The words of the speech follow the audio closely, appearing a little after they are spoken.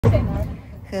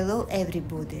Hello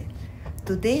everybody.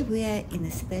 Today we are in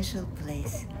a special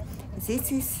place.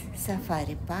 This is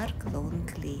Safari Park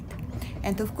Longleat.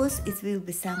 And of course it will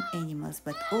be some animals,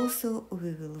 but also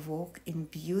we will walk in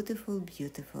beautiful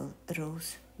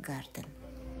rose garden.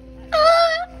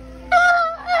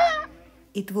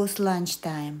 It was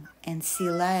lunchtime and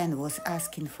Sea Lion was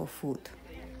asking for food.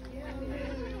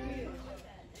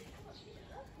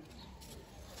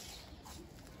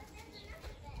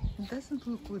 It doesn't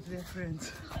look good, they're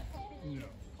friends. No.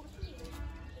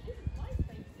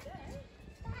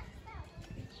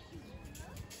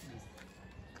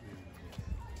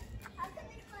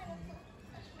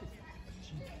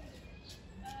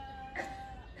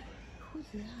 Who's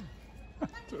there? I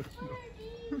don't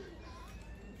know.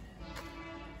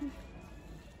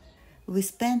 We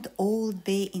spent all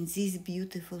day in this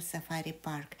beautiful safari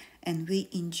park and we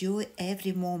enjoy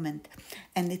every moment.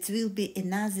 And it will be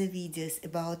another videos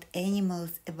about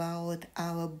animals, about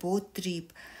our boat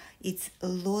trip. It's a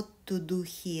lot to do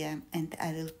here and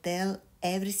I will tell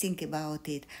everything about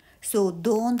it. So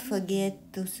don't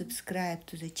forget to subscribe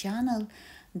to the channel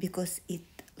because it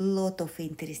lot of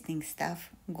interesting stuff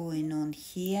going on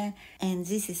here, and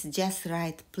this is just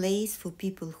right place for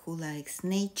people who likes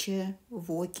nature,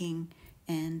 walking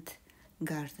and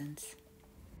gardens.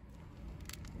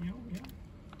 Yeah,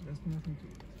 there's nothing to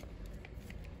it.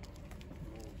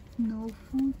 No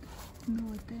food,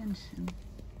 no attention.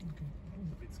 Okay,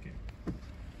 I'm a bit scared.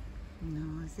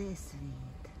 No, they're sweet.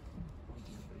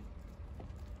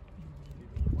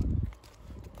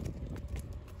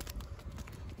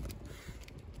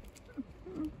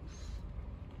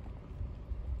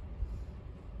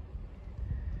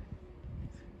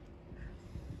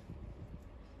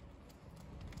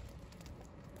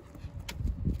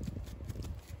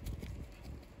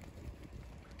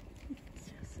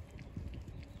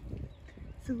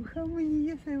 So how many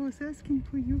years I was asking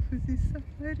for you for this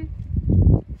safari?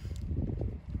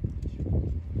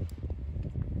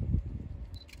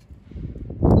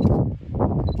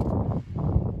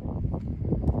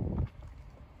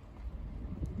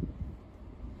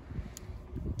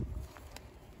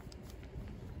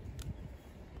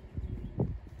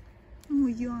 Oh,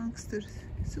 youngsters,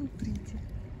 so pretty.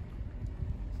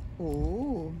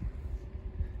 Oh,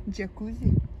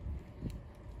 jacuzzi.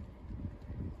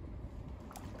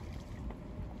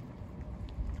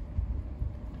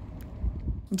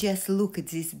 Just look at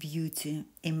this beauty,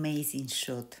 amazing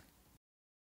shot.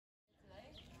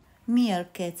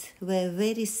 Meerkats were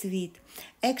very sweet.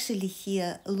 Actually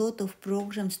here a lot of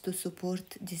programs to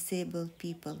support disabled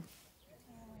people.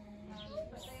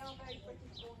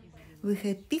 We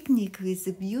had picnic with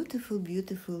a beautiful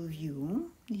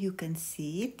view. You can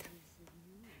see it.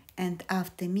 And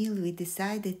after meal we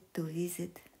decided to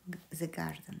visit the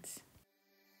gardens.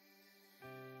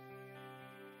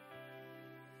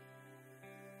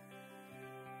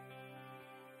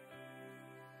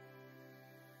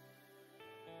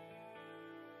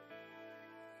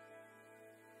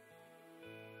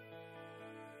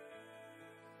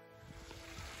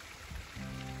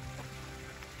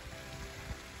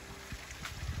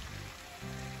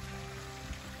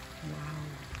 Wow,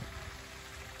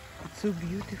 it's so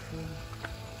beautiful.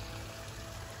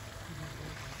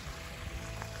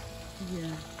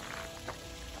 Yeah.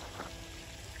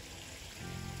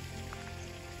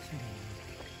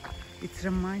 It's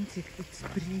romantic, it's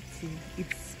pretty,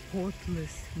 it's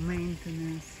spotless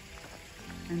maintenance,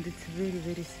 and it's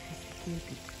very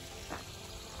sophisticated.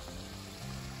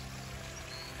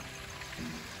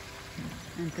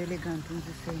 And elegant at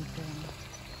the same time.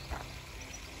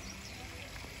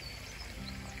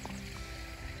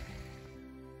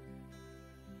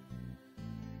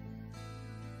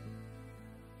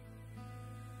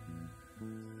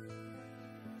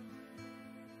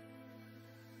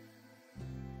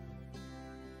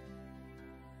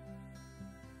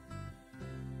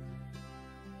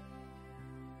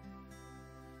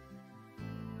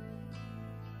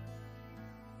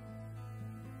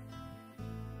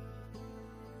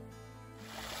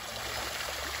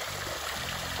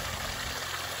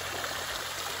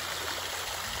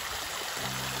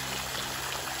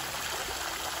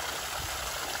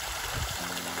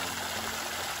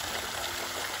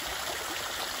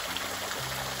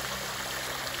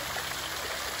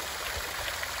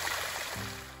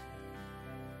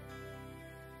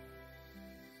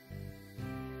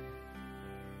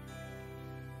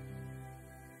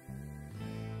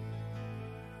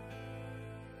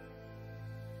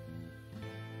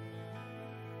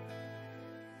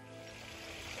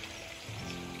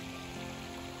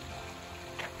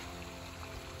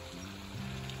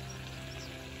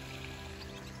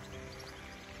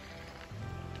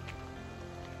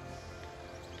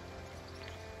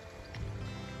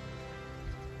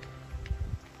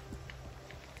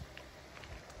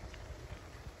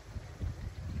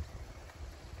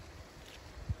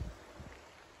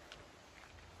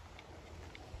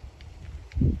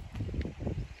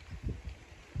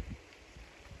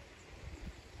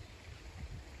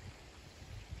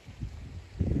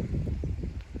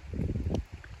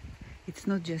 It's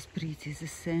not just pretty, the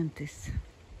scent is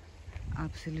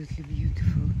absolutely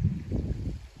beautiful.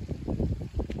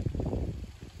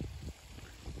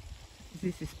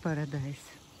 This is paradise.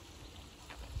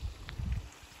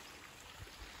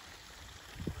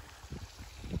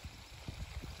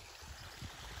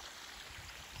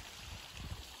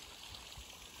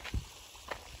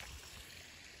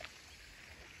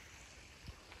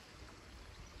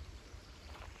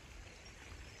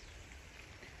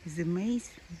 The maze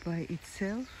by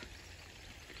itself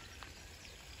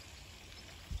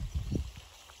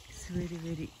is very,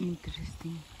 very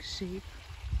interesting shape.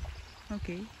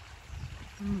 Okay,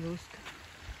 I'm lost.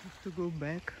 Have to go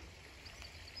back.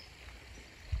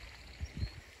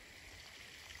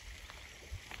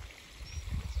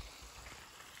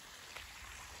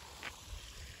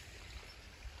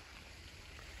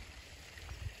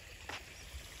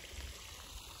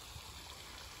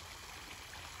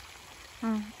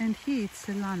 Oh, and here it's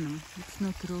solanum, it's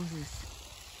not roses,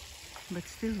 but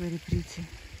still very pretty.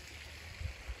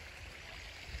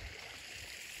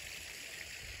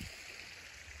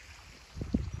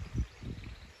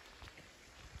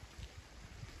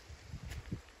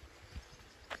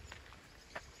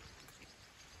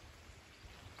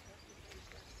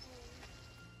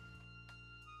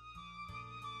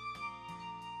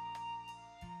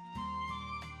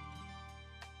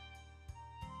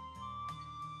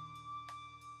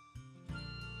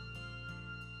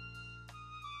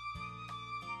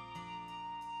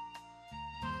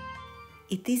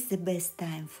 It is the best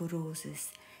time for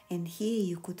roses, and here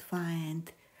you could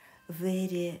find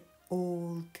very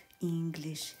old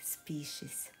English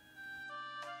species.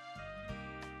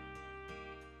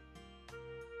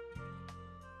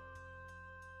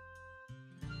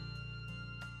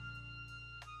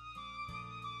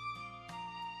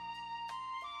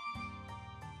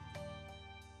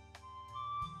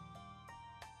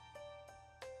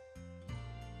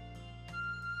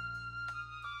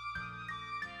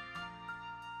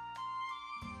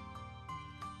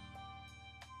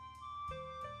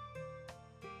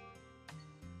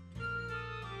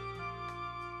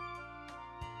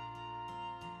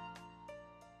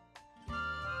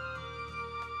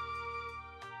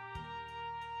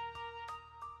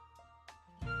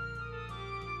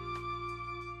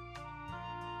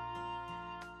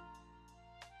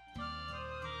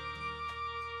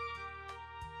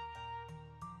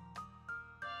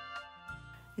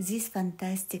 This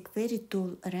fantastic, very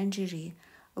tall orangery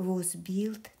was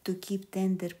built to keep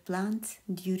tender plants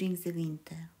during the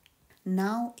winter.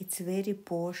 Now it's a very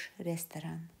posh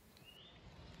restaurant.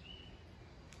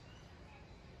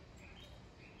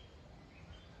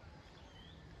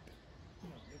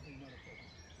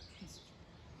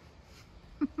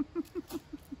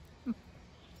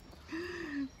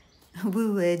 We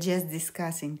were just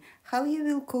discussing how you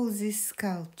will call this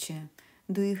sculpture.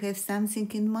 Do you have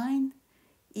something in mind?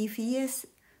 If yes,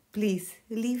 please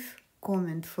leave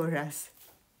comment for us.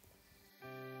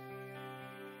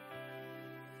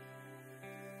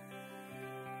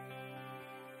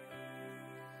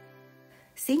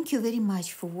 Thank you very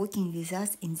much for walking with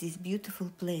us in this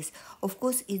beautiful place. Of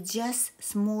course, it's just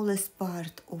smallest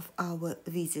part of our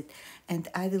visit, and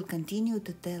I will continue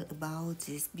to tell about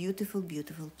this beautiful,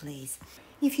 beautiful place.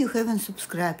 If you haven't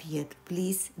subscribed yet,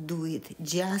 please do it,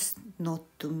 just not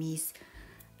to miss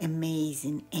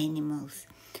amazing animals.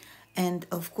 And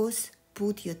of course,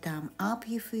 put your thumb up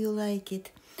if you like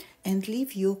it, and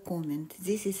leave your comment.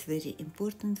 This is very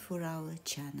important for our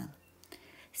channel.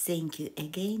 Thank you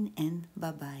again, and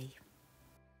bye-bye.